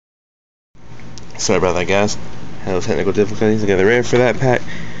Sorry about that, guys. Had little technical difficulties. Again, the rare for that pack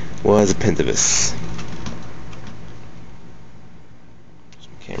was a Pentavis.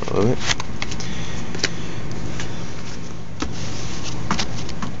 Camera a little bit.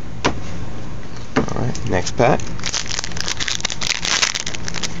 Alright, next pack.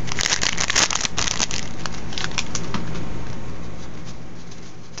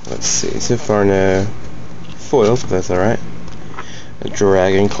 Let's see, so far no foils, but that's alright. A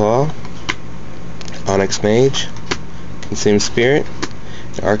Dragon Claw, Onyx Mage, Consumed Spirit,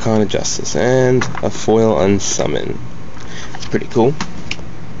 Archon of Justice, and a foil Unsummon. It's pretty cool.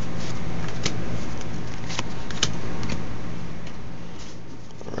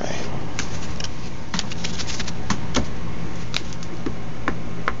 Alright.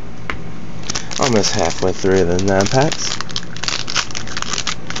 Almost halfway through the 9 packs.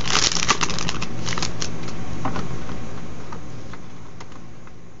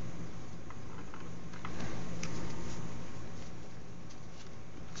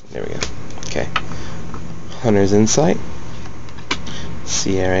 There we go. Okay. Hunter's Insight,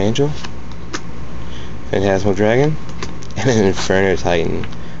 Sierra Angel, Phantasmal Dragon, and an Inferno Titan.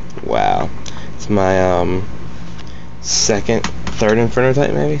 Wow. It's my third Inferno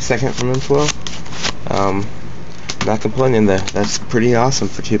Titan maybe? Second from M12. Not complaining though. That's pretty awesome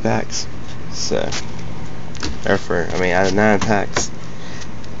for 2 packs. So, or for, I mean, out of 9 packs.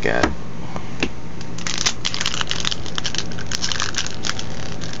 Got it.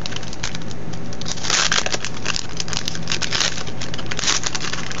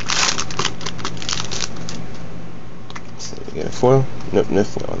 Get a foil? Nope, no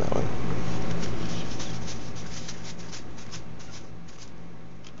foil on that one.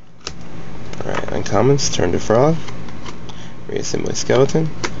 Alright, uncommons, Turn to Frog, Reassembly Skeleton,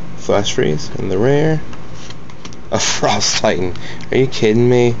 Flash Freeze, and the rare, a Frost Titan. Are you kidding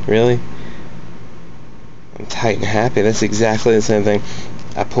me? Really? I'm Titan happy. That's exactly the same thing.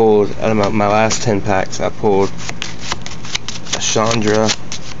 I pulled, out of my last 10 packs, I pulled a Chandra,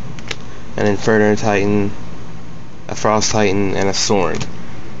 an Inferno Titan, a Frost Titan, and a Sorin.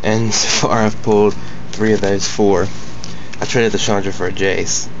 And so far I've pulled 3 of those 4. I traded the Chandra for a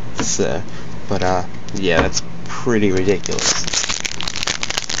Jace. So, but yeah, that's pretty ridiculous.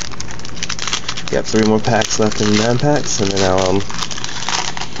 Got 3 more packs left in 9 packs, and then I'll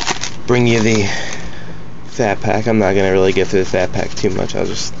bring you the fat pack. I'm not gonna really go through the fat pack too much. I'm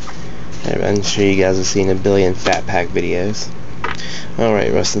sure you guys have seen a billion fat pack videos.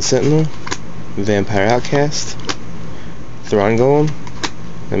 Alright, Rusted Sentinel, Vampire Outcast, Thron Golem,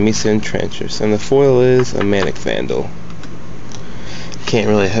 and Mesa Enchantress, and the foil is a Manic Vandal. Can't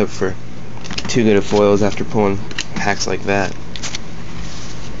really hope for too good of foils after pulling packs like that.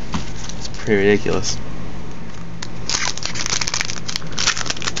 It's pretty ridiculous.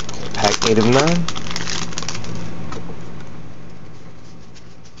 Pack 8 of 9.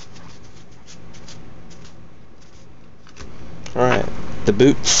 Alright, the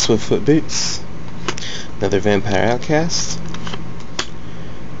boots, Swiftfoot Boots. Another Vampire Outcast,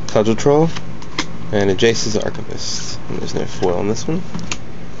 Cudgel Troll, and a Jace's Archivist. And there's no foil on this one.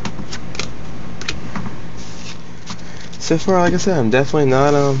 So far, like I said, I'm definitely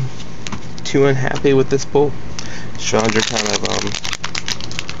not too unhappy with this pull. Chandra kind of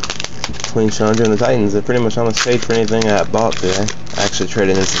between Chandra and the Titans, they pretty much almost paid for anything I bought today. I actually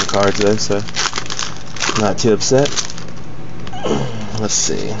traded in some cards though, so not too upset. Let's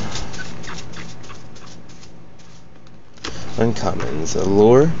see. Uncommons,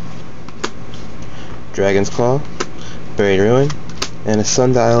 Allure, Dragon's Claw, Buried Ruin, and a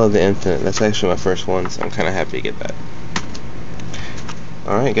Sundial of the Infinite. That's actually my first one, so I'm kind of happy to get that.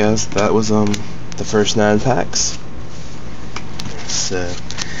 Alright guys, that was the first 9 packs. Let's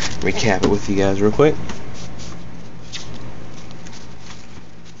recap it with you guys real quick.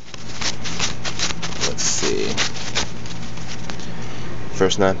 Let's see.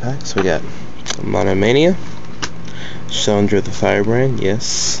 First 9 packs, we got Monomania, Chandra the Firebrand,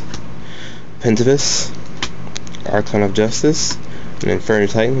 yes, Pentavis, Archon of Justice, an Inferno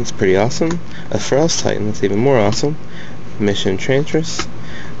Titan, that's pretty awesome, a Frost Titan, that's even more awesome, Mesa Enchantress,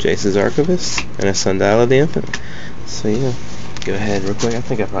 Jace's Archivist, and a Sundial of the Infinite. So yeah, go ahead real quick. I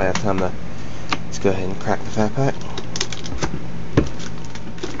think I probably have time to just go ahead and crack the fat pack.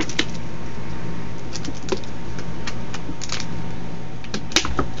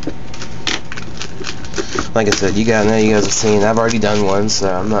 Like I said, you guys have seen, I've already done one, so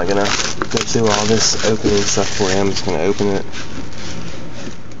I'm not gonna go through all this opening stuff for you. I'm just gonna open it.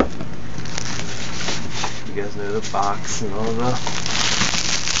 You guys know the box and all the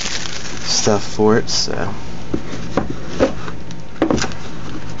stuff for it, so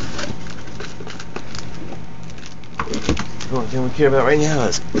thing we care about right now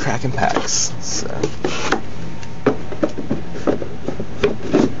is cracking packs.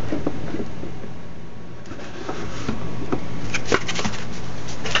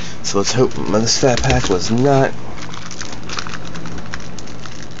 So let's hope this fat pack was not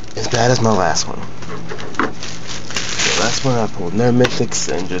as bad as my last one. The last one I pulled no mythics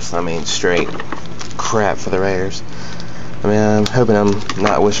and just, straight crap for the rares. I'm hoping I'm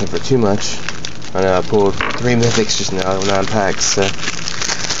not wishing for too much. I know I pulled 3 mythics just now, 9 packs, so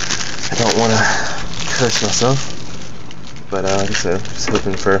I don't want to curse myself. But like I said, just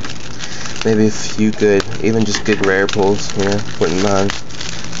hoping for maybe a few good, even just good rare pulls, wouldn't mind.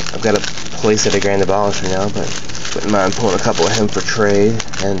 I've got a place at a Grand Abolisher now, but wouldn't mind pulling a couple of him for trade,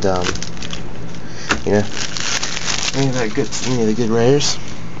 and any of the good rares.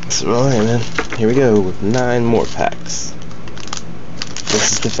 So alright, man, here we go with 9 more packs.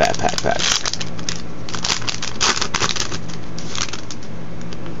 This is the fat pack.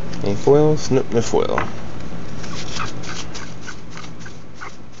 Any foils? Nope, no foil.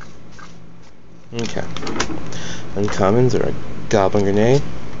 Okay. Uncommons are a Goblin Grenade,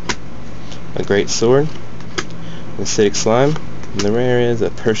 a Great Sword, an Acidic Slime, and the rare is a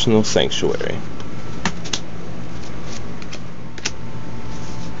Personal Sanctuary.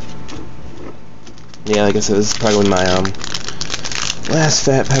 Yeah, like I said, this is probably my last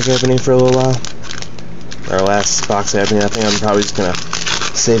fat pack opening for a little while. Or last box opening. I think I'm probably just gonna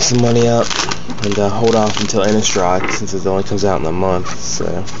save some money up and hold off until Innistrad, since it only comes out in a month,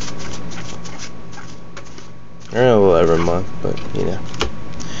 so. Or a little over a month, but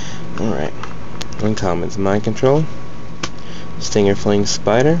Alright. Uncommons: Mind Control, Stinger Fling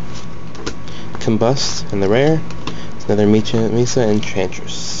Spider, Combust, and the rare is another Misa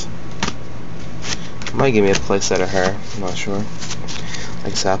Enchantress. Might give me a playset of her, I'm not sure.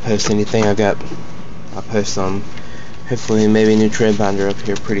 Like I said, I'll post anything I've got. I'll post hopefully maybe a new trade binder up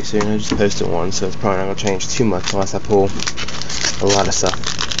here pretty soon. I just posted one, so it's probably not going to change too much unless I pull a lot of stuff.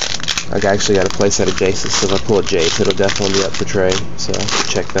 I actually got a playset of Jace's, so if I pull a Jace, it'll definitely be up for trade, so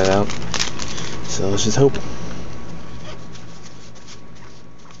check that out. So let's just hope.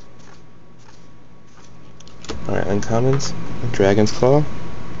 Alright, uncommons: Dragon's Claw,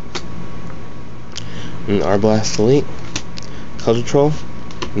 an Arblast Elite, Cudgel Troll,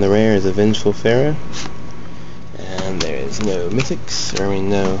 and the rare is a Vengeful Pharaoh. And there is no mythics,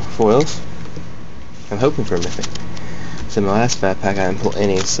 no foils. I'm hoping for a mythic. So my last fat pack I didn't pull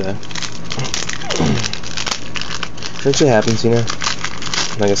any, so eventually happens,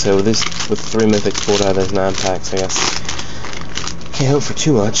 Like I said, with 3 mythics pulled out of those 9 packs, I guess can't hope for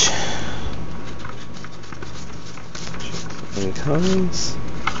too much. Uncommons: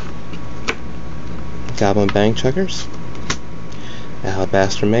 Goblin Bang Chuckers,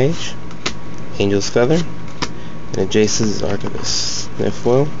 Alabaster Mage, Angel's Feather, and a Jace's Archivist. No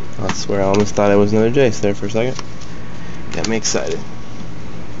foil. I swear I almost thought it was another Jace there for a second. Got me excited.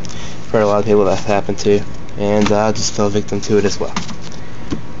 Heard a lot of people that happened to, and I just fell victim to it as well.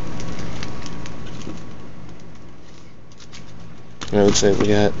 And it looks like we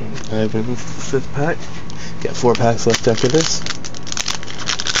got open the 5th pack. Got 4 packs left after this.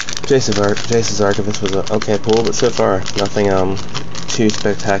 Jace's Archivist was an okay pull, but so far nothing too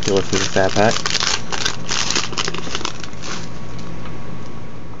spectacular from the fat pack.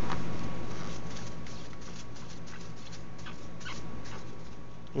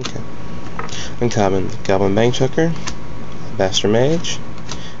 Okay. Uncommon: Goblin Bang Chucker, Alabaster Mage,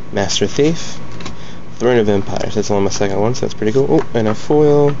 Master Thief, Throne of Empires. That's only my second one, so that's pretty cool. Oh, and a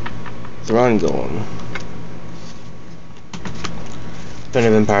foil Thron-Golem. Throne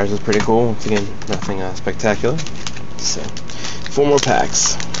of Empires is pretty cool. Once again, nothing spectacular. So, 4 more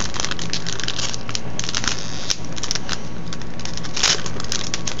packs.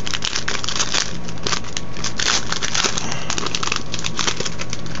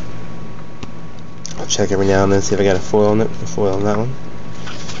 I'll check every now and then, see if I got a foil on it. A foil on that one.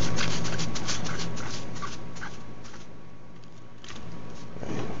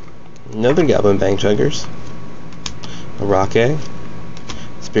 Another Goblin Bang Chuggers, a Rock Egg,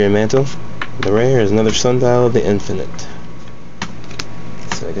 Spirit Mantle, and the rare is another Sundial of the Infinite.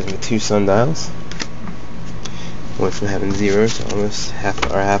 So it gives me 2 sundials. Went from having 0 to almost half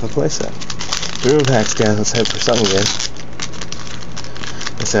a playset. 3 more packs, guys. Let's hope for something good.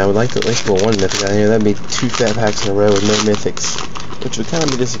 Like I said, I would like to at least pull 1 mythic out here. That'd be 2 fat packs in a row with no mythics, which would kind of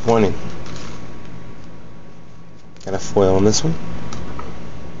be disappointing. Got a foil on this one.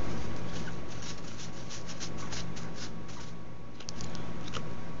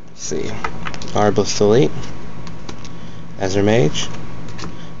 See, Arbalest Elite, Azure Mage,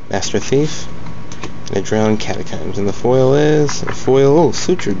 Master Thief, and a Drowned Catacombs. And the foil is a foil, oh,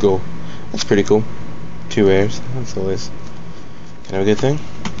 Sutured Gold. That's pretty cool. 2 rares. That's always kind of a good thing.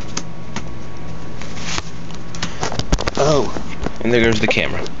 Oh, and there goes the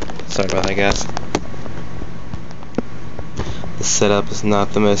camera. Sorry about that, guys. The setup is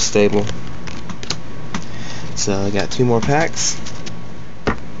not the most stable. So I got 2 more packs.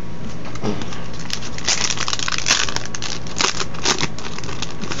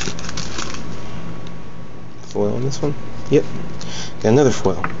 Foil on this one? Yep. Got another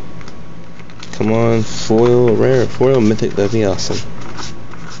foil. Come on, foil, rare, foil, mythic, that'd be awesome.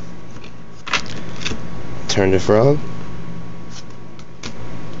 Turn to Frog.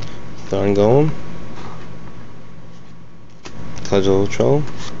 Thorn Golem. Cudgel Troll.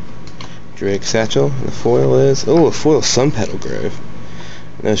 Druidic Satchel. And the foil is, oh, a foil Sunpetal Grove.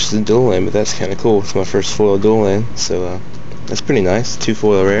 No, it's just a dual land, but that's kind of cool. It's my first foil dual land, so that's pretty nice. 2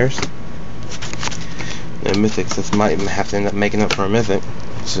 foil rares. No mythics. This might have to end up making up for a mythic,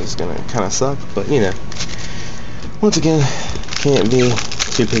 which is gonna kind of suck. But you know, once again, can't be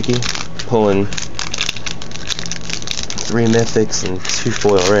too picky. Pulling 3 mythics and 2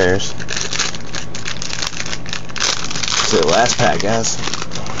 foil rares. So last pack, guys.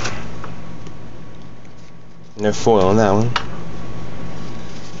 No foil on that one.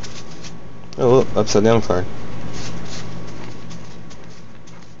 Oh, look, upside down card.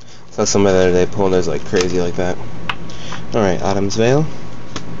 Saw somebody the other day pulling those like crazy like that. Alright, Autumn's Veil,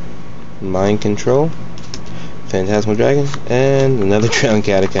 Mind Control, Phantasmal Dragon, and another Drowned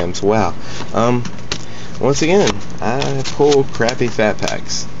Catacombs. Wow. Once again, I pull crappy fat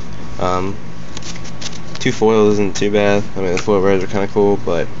packs. 2 foils isn't too bad. I mean, the foil rares are kind of cool,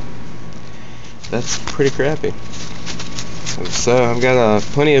 but that's pretty crappy. So I've got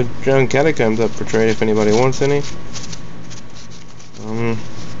plenty of Drowned Catacombs up for trade if anybody wants any.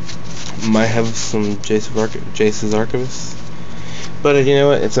 Might have some Jace's Archivist, but you know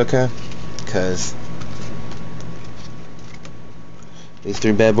what? It's okay, because these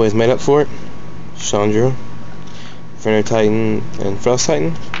 3 bad boys made up for it. Chandra, Inferno Titan, and Frost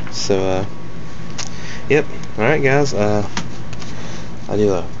Titan. So yep. Alright, guys, I'll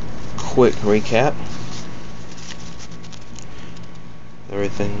do a quick recap.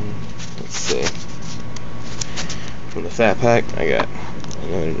 Everything, let's see. From the fat pack, I got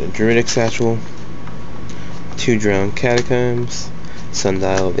a Druidic Satchel, 2 Drowned Catacombs,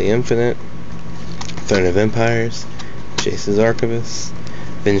 Sundial of the Infinite, Throne of Empires, Jace's Archivist,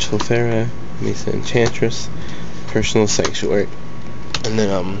 Vengeful Pharaoh, Misa Enchantress, Personal Sanctuary, and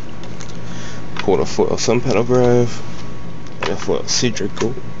then pulled a foil Sunpetal Grove and a foil Sutured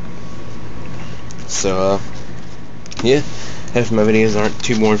Gold. So yeah, if my videos aren't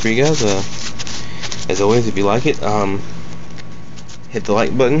too boring for you guys, as always, if you like it, hit the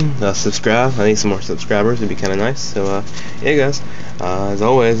like button, subscribe. I need some more subscribers, it'd be kind of nice. So yeah, guys, as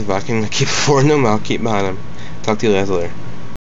always, if I can keep affording them, I'll keep buying them. Talk to you guys later.